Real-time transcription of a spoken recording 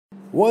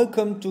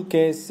Welcome to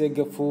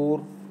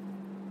Gafoor.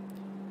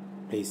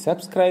 Please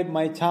subscribe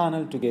my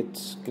channel to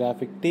get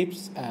graphic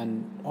tips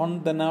and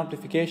on the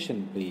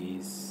notification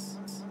please.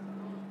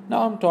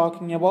 Now I'm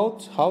talking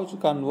about how to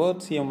convert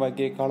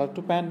CMYK color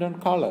to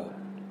Pantone color.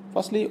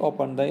 Firstly,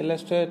 open the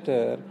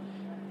Illustrator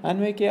and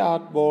make a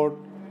artboard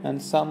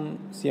and some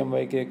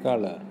CMYK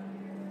color.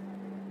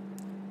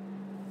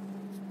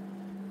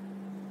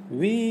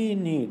 We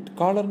need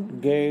color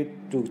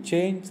grade to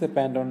change the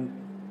Pantone.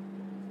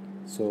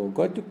 So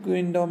go to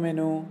window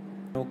menu,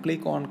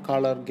 click on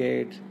color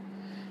grade.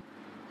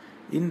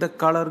 In the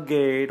color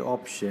grade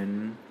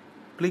option,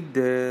 click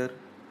there,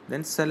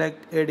 then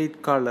select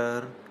edit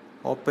color,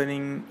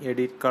 opening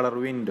edit color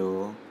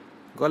window,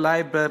 go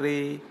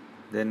library,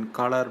 then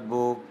color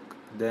book,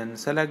 then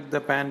select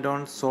the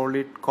Pantone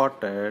solid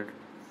coated,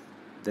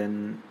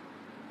 then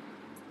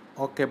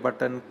OK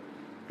button,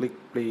 click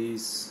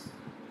please.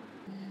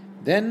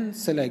 Then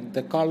select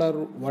the color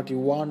what you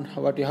want,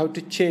 what you have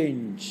to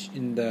change.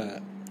 In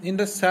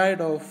the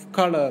side of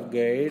color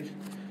grade,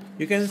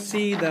 you can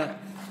see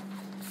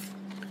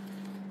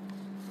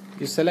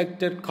you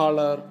selected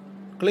color.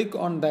 Click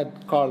on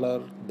that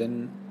color,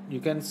 then you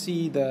can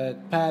see the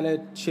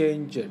palette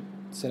changed.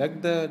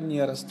 Select the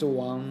nearest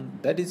one,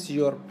 that is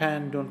your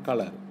Pantone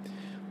color.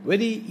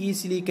 Very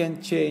easily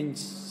can change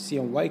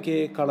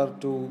CMYK color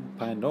to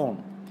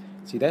Pantone.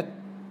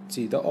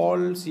 See the all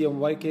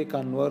CMYK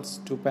converts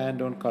to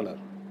Pantone color.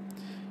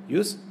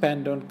 Use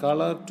Pantone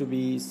color to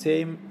be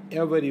same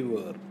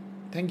everywhere.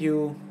 Thank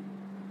you.